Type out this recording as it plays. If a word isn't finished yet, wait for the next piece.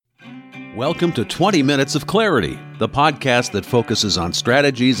Welcome to 20 Minutes of Clarity, the podcast that focuses on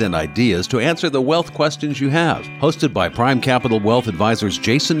strategies and ideas to answer the wealth questions you have. Hosted by Prime Capital Wealth Advisors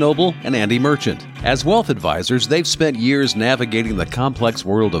Jason Noble and Andy Merchant. As wealth advisors, they've spent years navigating the complex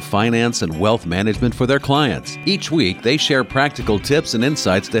world of finance and wealth management for their clients. Each week, they share practical tips and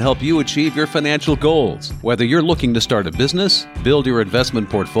insights to help you achieve your financial goals. Whether you're looking to start a business, build your investment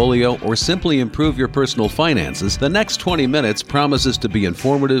portfolio, or simply improve your personal finances, the next 20 minutes promises to be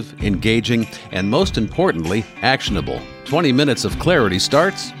informative, engaging, and most importantly, actionable. 20 Minutes of Clarity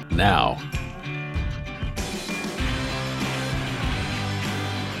starts now.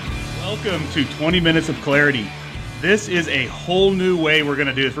 Welcome to 20 Minutes of Clarity. This is a whole new way we're going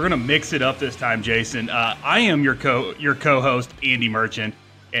to do this. We're going to mix it up this time, Jason. I am your co-host, Andy Merchant,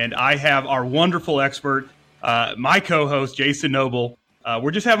 and I have our wonderful expert, my co-host, Jason Noble. We're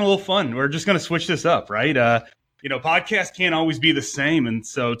just having a little fun. We're just going to switch this up, right? Podcasts can't always be the same, and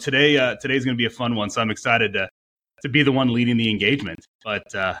so today's going to be a fun one. So I'm excited to be the one leading the engagement. But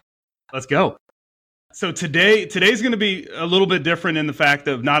let's go. So today's going to be a little bit different in the fact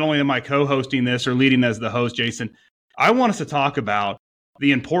of not only am I co-hosting this or leading as the host, Jason, I want us to talk about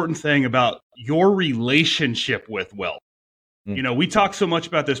the important thing about your relationship with wealth. We talk so much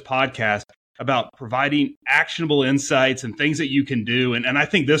about this podcast about providing actionable insights and things that you can do, and I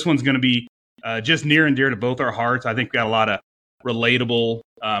think this one's going to be just near and dear to both our hearts. I think we've got a lot of relatable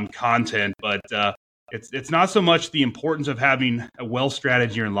content, but it's not so much the importance of having a wealth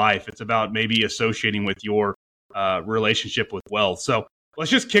strategy in life. It's about maybe associating with your relationship with wealth. So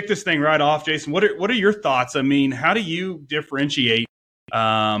let's just kick this thing right off, Jason. What are your thoughts? I mean, how do you differentiate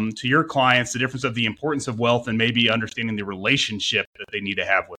to your clients the difference of the importance of wealth and maybe understanding the relationship that they need to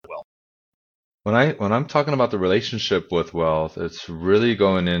have with wealth? When I'm talking about the relationship with wealth, it's really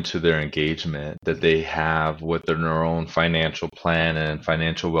going into their engagement that they have with their own financial plan and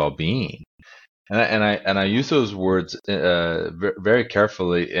financial well-being. And I use those words very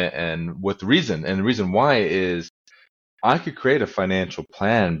carefully and with reason. And the reason why is I could create a financial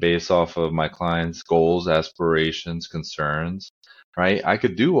plan based off of my clients' goals, aspirations, concerns, right? I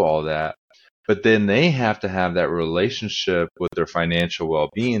could do all that. But then they have to have that relationship with their financial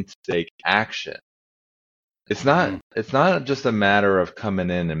well-being to take action. It's not just a matter of coming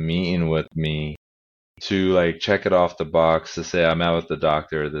in and meeting with me to check it off the box to say I met with the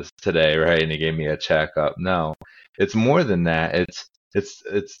doctor today, right? And he gave me a checkup. No, it's more than that.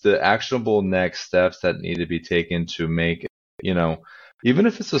 It's the actionable next steps that need to be taken to make, even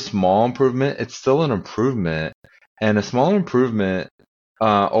if it's a small improvement, it's still an improvement, and a small improvement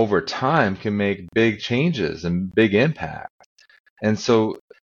over time can make big changes and big impact. And so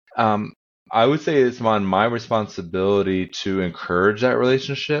I would say it's on my responsibility to encourage that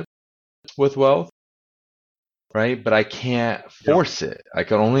relationship with wealth, right? But I can't force it. I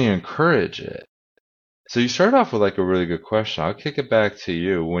can only encourage it. So you start off with a really good question. I'll kick it back to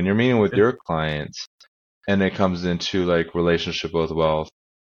you. When you're meeting with your clients and it comes into relationship with wealth,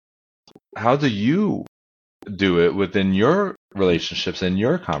 how do you do it within your relationships and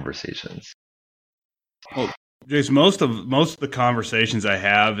your conversations? Well, Jason, most of the conversations I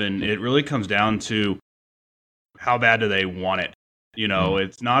have, and it really comes down to how bad do they want it.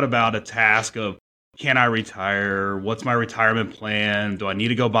 It's not about a task of can I retire? What's my retirement plan? Do I need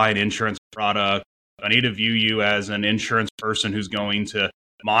to go buy an insurance product? Do I need to view you as an insurance person who's going to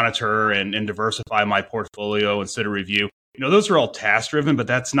monitor and diversify my portfolio instead of review? Those are all task driven, but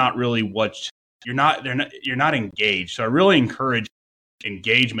that's not really what you're not engaged. So I really encourage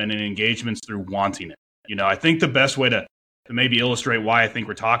engagement, and engagements through wanting it. I think the best way to maybe illustrate why I think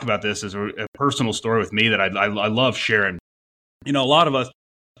we're talking about this is a personal story with me that I love sharing. A lot of us,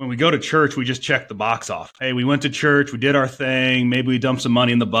 when we go to church, we just check the box off. Hey, we went to church, we did our thing, maybe we dumped some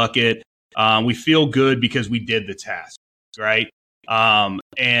money in the bucket. We feel good because we did the task, right?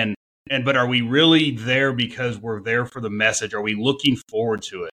 But are we really there because we're there for the message? Are we looking forward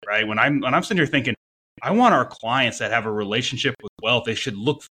to it, right? When I'm sitting here thinking, I want our clients that have a relationship with wealth, they should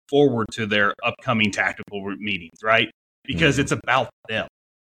look forward to their upcoming tactical meetings, right? Because it's about them.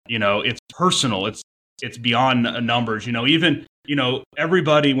 It's personal. It's beyond numbers.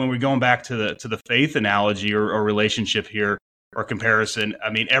 Everybody, when we're going back to the faith analogy or relationship here or comparison,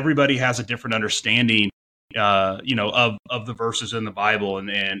 I mean, everybody has a different understanding, of the verses in the Bible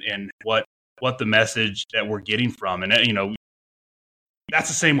and what the message that we're getting from, and that's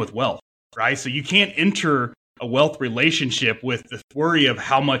the same with wealth. Right. So you can't enter a wealth relationship with the worry of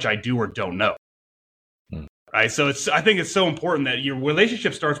how much I do or don't know. Right. So I think it's so important that your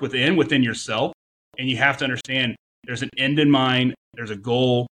relationship starts within yourself, and you have to understand there's an end in mind, there's a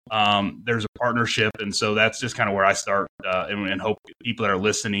goal, there's a partnership. And so that's just kind of where I start and hope people that are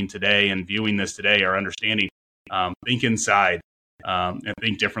listening today and viewing this today are understanding, think inside and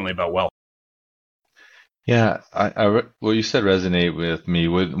think differently about wealth. Yeah, what you said resonate with me.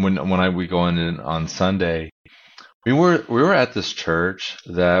 When we go in on Sunday, we were at this church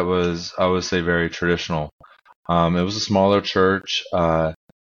that was, I would say, very traditional. It was a smaller church.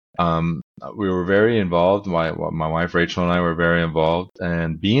 We were very involved. My wife Rachel and I were very involved,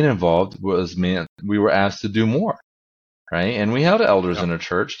 and being involved meant we were asked to do more, right? And we had elders in a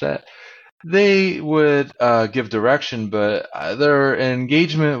church that they would give direction, but their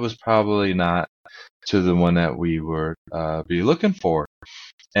engagement was probably not to the one that we were be looking for.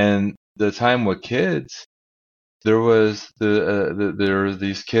 And the time with kids, there were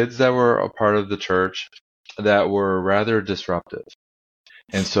these kids that were a part of the church that were rather disruptive.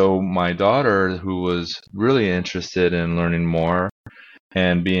 And so my daughter, who was really interested in learning more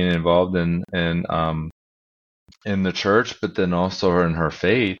and being involved in the church, but then also in her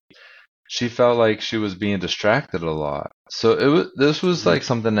faith, she felt like she was being distracted a lot. So this was like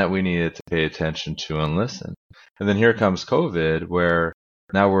something that we needed to pay attention to and listen. And then here comes COVID, where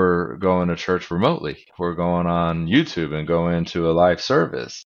now we're going to church remotely. We're going on YouTube and going to a live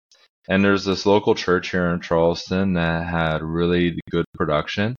service. And there's this local church here in Charleston that had really good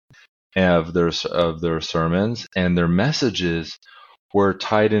production of their sermons, and their messages were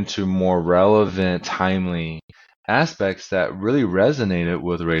tied into more relevant, timely aspects that really resonated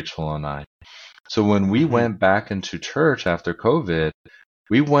with Rachel and I. So when we went back into church after COVID,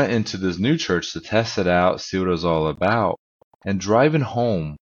 we went into this new church to test it out, see what it was all about. And driving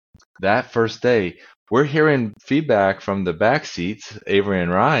home that first day, we're hearing feedback from the back seats, Avery and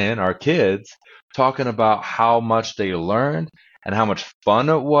Ryan, our kids, talking about how much they learned and how much fun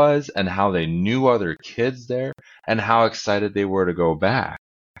it was and how they knew other kids there and how excited they were to go back,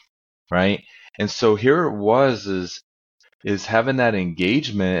 right? And so here it was is having that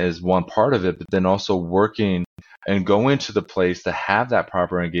engagement is one part of it, but then also working and going to the place to have that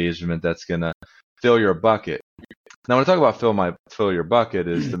proper engagement that's going to fill your bucket. Now, when I talk about fill your bucket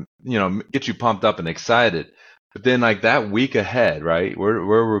is to, get you pumped up and excited. But then like that week ahead, right? We're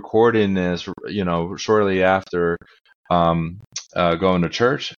recording this, shortly after going to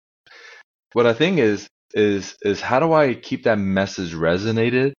church. What I think is how do I keep that message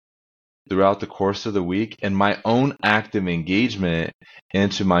resonated throughout the course of the week and my own active engagement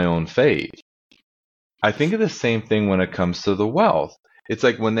into my own faith? I think of the same thing when it comes to the wealth. It's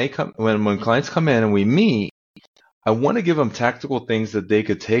like when clients come in and we meet, I want to give them tactical things that they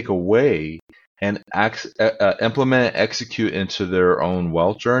could take away and implement and execute into their own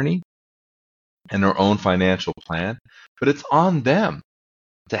wealth journey and their own financial plan. But it's on them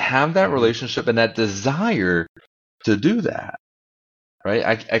to have that relationship and that desire to do that,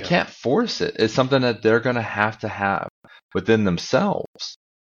 right? I can't force it. It's something that they're going to have within themselves,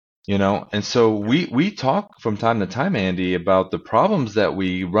 And so we talk from time to time, Andy, about the problems that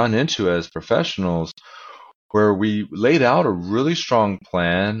we run into as professionals, where we laid out a really strong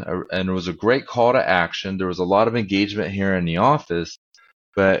plan and it was a great call to action. There was a lot of engagement here in the office,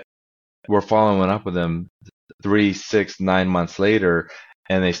 but we're following up with them 3, 6, 9 months later,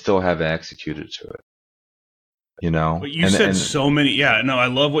 and they still haven't executed to it. But you said so many. Yeah, no, I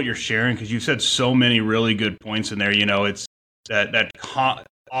love what you're sharing because you said so many really good points in there. It's that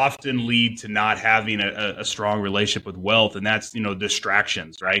often lead to not having a strong relationship with wealth, and that's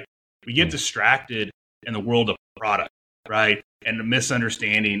distractions, right? We get distracted in the world of product, right? And the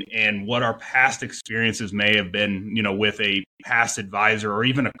misunderstanding and what our past experiences may have been, with a past advisor or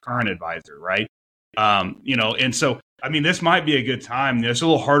even a current advisor, right? And so, this might be a good time. There's a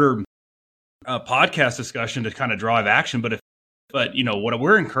little harder podcast discussion to kind of drive action, but what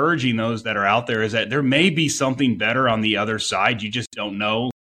we're encouraging those that are out there is that there may be something better on the other side. You just don't know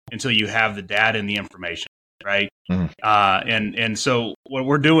until you have the data and the information, right? Mm-hmm. And so what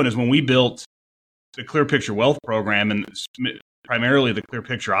we're doing is when we built the Clear Picture Wealth Program and primarily the Clear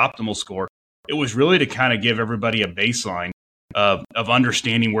Picture Optimal Score, it was really to kind of give everybody a baseline of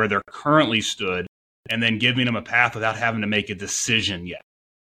understanding where they're currently stood and then giving them a path without having to make a decision yet.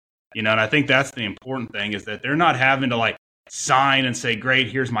 And I think that's the important thing is that they're not having to sign and say, great,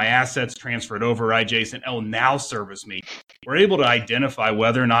 here's my assets transferred over, right, Jason? Oh, now service me. We're able to identify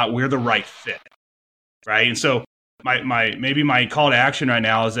whether or not we're the right fit, right? And so my call to action right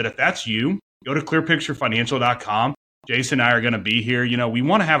now is that if that's you, go to clearpicturefinancial.com. Jason and I are going to be here. We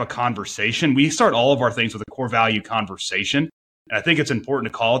want to have a conversation. We start all of our things with a core value conversation. And I think it's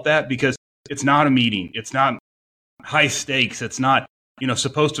important to call it that because it's not a meeting. It's not high stakes. It's not,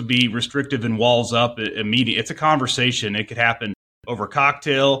 supposed to be restrictive and walls up a meeting. It's a conversation. It could happen over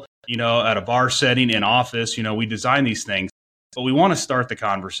cocktail, at a bar setting, in office. We design these things, but we want to start the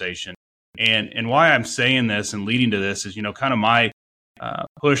conversation. And why I'm saying this and leading to this is, kind of my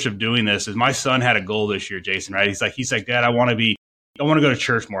push of doing this is my son had a goal this year, Jason, right? He's like, Dad, I want to go to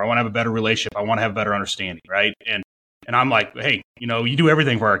church more. I want to have a better relationship. I want to have a better understanding, right? And I'm like, hey, you do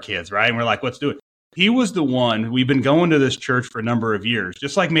everything for our kids, right? And we're like, let's do it. He was the one. We've been going to this church for a number of years,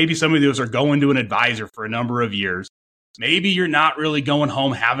 just like maybe some of those are going to an advisor for a number of years. Maybe you're not really going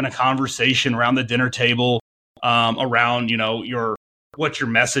home having a conversation around the dinner table around, what your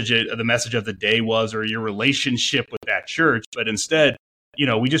message, the message of the day was, or your relationship with that church. But instead,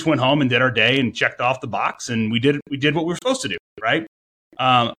 we just went home and did our day and checked off the box, and we did what we were supposed to do, right?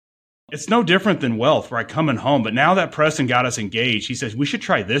 It's no different than wealth, right? Coming home. But now that Preston got us engaged, he says, we should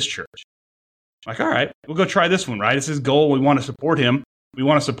try this church. I'm like, all right, we'll go try this one, right? It's his goal. We want to support him. We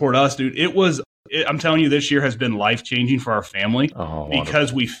want to support us, dude. I'm telling you, this year has been life-changing for our family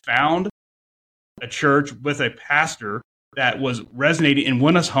because we found a church with a pastor that was resonating and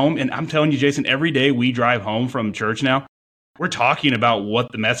went us home. And I'm telling you, Jason, every day we drive home from church now, we're talking about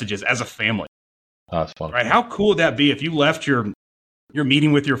what the message is as a family. That's fun. Right? How cool would that be if you left your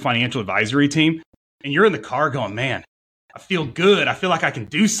meeting with your financial advisory team and you're in the car going, man, I feel good. I feel like I can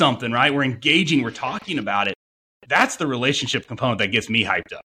do something, right? We're engaging. We're talking about it. That's the relationship component that gets me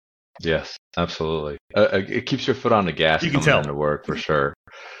hyped up. Yes, absolutely. It keeps your foot on the gas. You can tell. Into work for sure.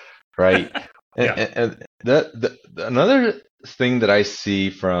 Right. Yeah. And another thing that I see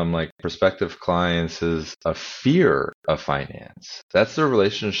from like prospective clients is a fear of finance. That's their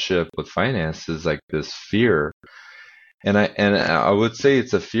relationship with finance, is like this fear. And I would say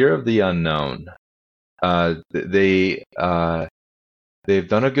it's a fear of the unknown. They've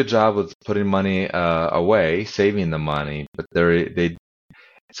done a good job with putting money away, saving the money, but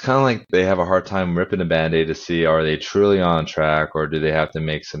it's kind of like they have a hard time ripping the Band-Aid to see, are they truly on track, or do they have to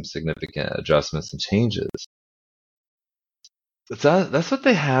make some significant adjustments and changes? That's what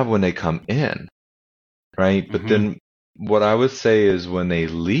they have when they come in, right? But then what I would say is when they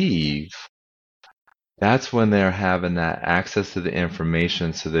leave, that's when they're having that access to the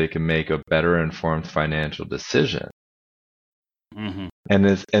information so they can make a better informed financial decision. And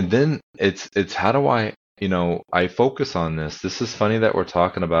then it's how do I focus on this. This is funny that we're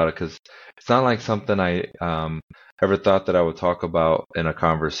talking about it because it's not like something I ever thought that I would talk about in a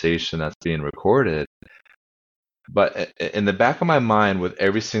conversation that's being recorded. But in the back of my mind, with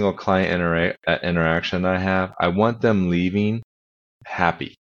every single client interaction I have, I want them leaving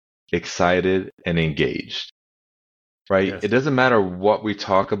happy, excited, and engaged. Right? Yes. It doesn't matter what we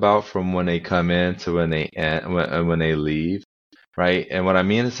talk about from when they come in to when they leave. Right. And what I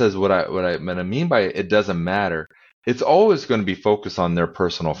mean is what I mean by it doesn't matter. It's always going to be focused on their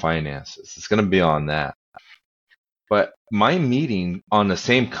personal finances. It's going to be on that. But my meeting on the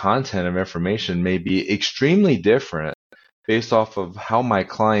same content of information may be extremely different based off of how my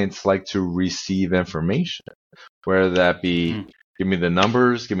clients like to receive information, whether that be give me the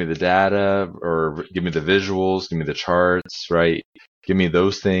numbers, give me the data, or give me the visuals, give me the charts, right? Give me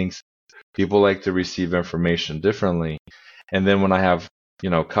those things. People like to receive information differently. And then when I have,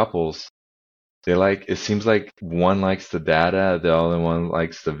 couples, it seems like one likes the data, the other one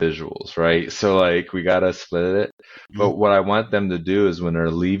likes the visuals, right? So we got to split it. But what I want them to do is when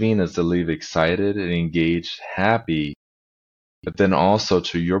they're leaving is to leave excited and engaged, happy. But then also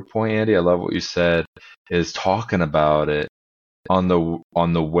to your point, Andy, I love what you said, is talking about it on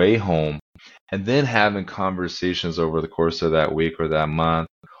the way home and then having conversations over the course of that week or that month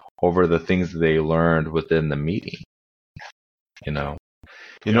over the things that they learned within the meeting.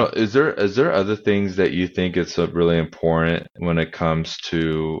 Is there other things that you think it's really important when it comes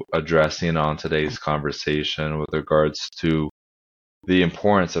to addressing on today's conversation with regards to the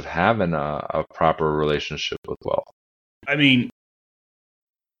importance of having a proper relationship with wealth? I mean,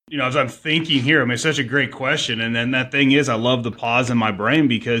 as I'm thinking here, it's such a great question. And then that thing is, I love the pause in my brain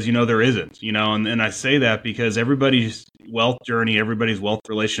because, there isn't, and I say that because everybody's wealth journey, everybody's wealth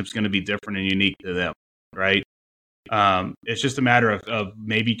relationship is going to be different and unique to them, right? It's just a matter of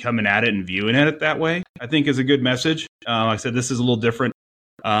maybe coming at it and viewing it that way, I think is a good message. Like I said, this is a little different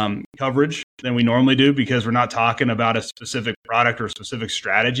coverage than we normally do because we're not talking about a specific product or a specific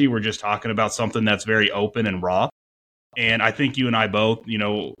strategy. We're just talking about something that's very open and raw. And I think you and I both,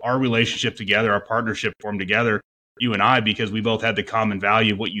 our relationship together, our partnership formed together, you and I, because we both had the common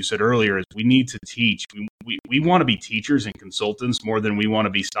value of what you said earlier is we need to teach. We want to be teachers and consultants more than we want to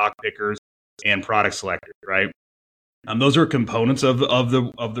be stock pickers and product selectors, right? Those are components of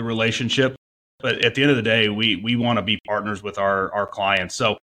the relationship, but at the end of the day, we want to be partners with our clients.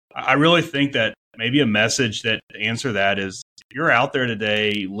 So I really think that maybe a message that to answer that is, if you're out there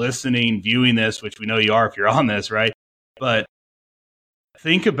today listening, viewing this, which we know you are if you're on this, right? But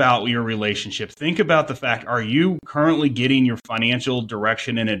think about your relationship. Think about the fact, are you currently getting your financial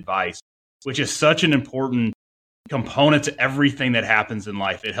direction and advice, which is such an important component to everything that happens in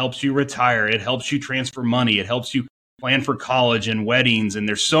life. It helps you retire. It helps you transfer money. It helps you plan for college and weddings. And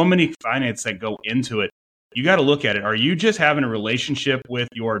there's so many finance that go into it. You got to look at it. Are you just having a relationship with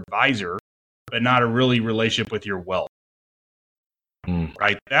your advisor, but not a really relationship with your wealth?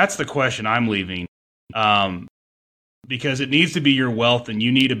 Right? That's the question I'm leaving. Because it needs to be your wealth, and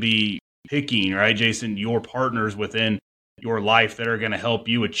you need to be picking, right, Jason, your partners within your life that are going to help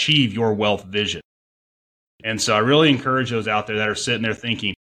you achieve your wealth vision. And so I really encourage those out there that are sitting there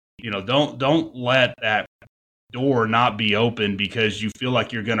thinking, don't let that door not be open because you feel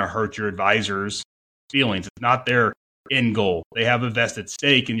like you're going to hurt your advisor's feelings. It's not their end goal. They have a vested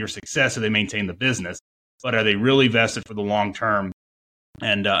stake in your success, so they maintain the business. But are they really vested for the long term?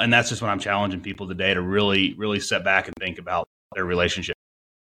 And that's just what I'm challenging people today to really, really step back and think about their relationship.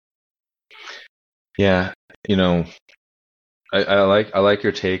 Yeah, I like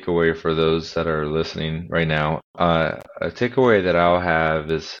your takeaway for those that are listening right now. A takeaway that I'll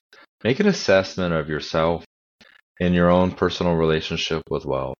have is make an assessment of yourself and your own personal relationship with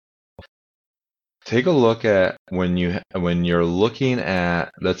wealth. Take a look at when you're looking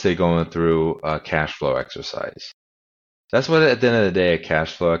at, let's say, going through a cash flow exercise. That's what, at the end of the day, a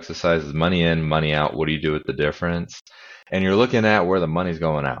cash flow exercise is: money in, money out. What do you do with the difference? And you're looking at where the money's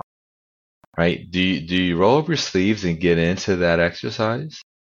going out, right? Do you roll up your sleeves and get into that exercise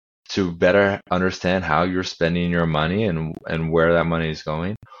to better understand how you're spending your money and where that money is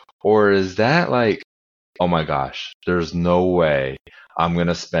going? Or is that like, oh my gosh, there's no way I'm going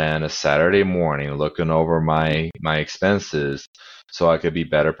to spend a Saturday morning looking over my expenses so I could be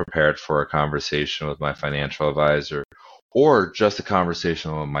better prepared for a conversation with my financial advisor, or just a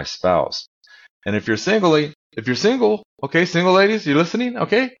conversation with my spouse? And if you're single, okay, single ladies, you listening?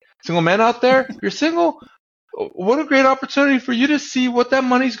 Okay, single men out there, if you're single, what a great opportunity for you to see what that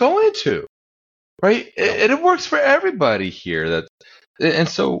money's going to, right? And it works for everybody here. And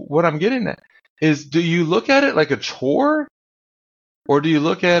so what I'm getting at is, do you look at it like a chore, or do you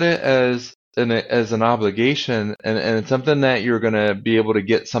look at it as an obligation and something that you're going to be able to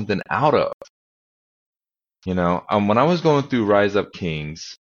get something out of? When I was going through Rise Up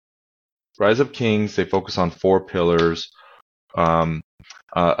Kings, they focus on 4 pillars, and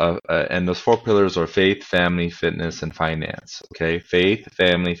those 4 pillars are faith, family, fitness, and finance. Okay, faith,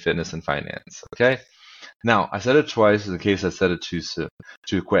 family, fitness, and finance. Okay. Now, I said it twice in case I said it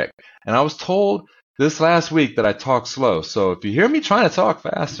too quick, and I was told this last week that I talk slow. So if you hear me trying to talk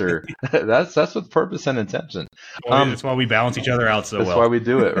faster, that's with purpose and intention. That's why we balance each other out so well. That's why we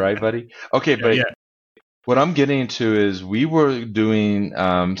do it, right, buddy? Okay, but. Yeah. What I'm getting to is, we were doing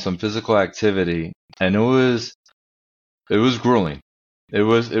some physical activity, and it was grueling.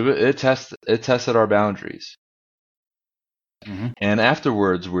 It tested our boundaries. Mm-hmm. And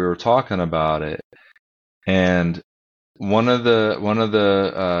afterwards, we were talking about it, and one of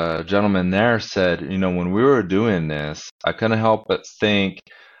the gentlemen there said, when we were doing this, I couldn't help but think,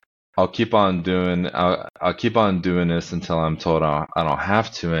 I'll keep on doing this until I'm told I don't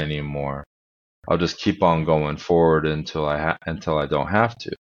have to anymore. I'll just keep on going forward until I don't have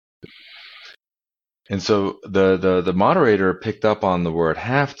to. And so the moderator picked up on the word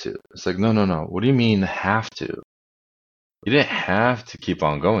 "have to." It's like, no. What do you mean have to? You didn't have to keep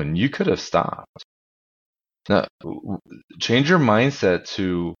on going. You could have stopped. Now, change your mindset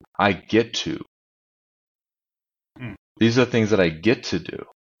to I get to. These are things that I get to do.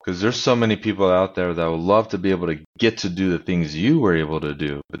 Because there's so many people out there that would love to be able to get to do the things you were able to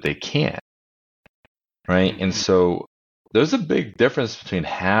do, but they can't. Right? And so there's a big difference between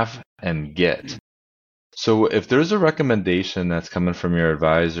have and get. So if there's a recommendation that's coming from your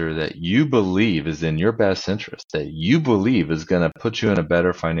advisor that you believe is in your best interest, that you believe is going to put you in a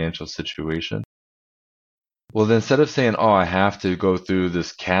better financial situation, well, then instead of saying, oh, I have to go through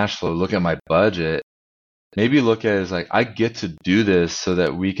this cash flow, look at my budget, maybe look at it as like, I get to do this so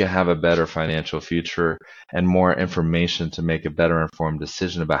that we can have a better financial future and more information to make a better informed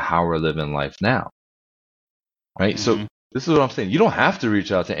decision about how we're living life now. Right? Mm-hmm. So this is what I'm saying. You don't have to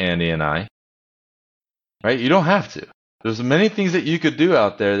reach out to Andy and I. Right? You don't have to. There's many things that you could do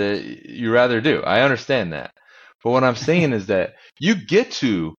out there that you rather do. I understand that. But what I'm saying is that you get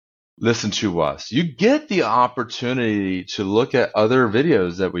to listen to us. You get the opportunity to look at other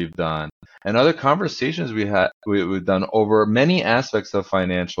videos that we've done and other conversations we've done over many aspects of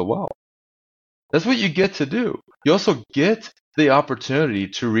financial wealth. That's what you get to do. You also get the opportunity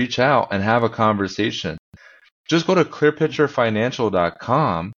to reach out and have a conversation. Just go to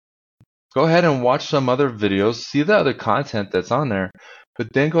clearpicturefinancial.com. Go ahead and watch some other videos, see the other content that's on there,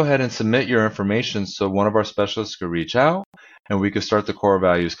 but then go ahead and submit your information so one of our specialists could reach out and we could start the core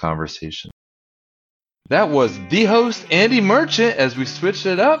values conversation. That was the host, Andy Merchant, as we switched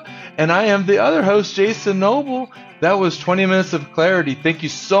it up, and I am the other host, Jason Noble. That was 20 Minutes of Clarity. Thank you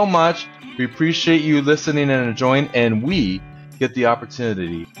so much. We appreciate you listening and enjoying, and we get the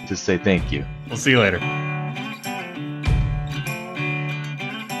opportunity to say thank you. We'll see you later.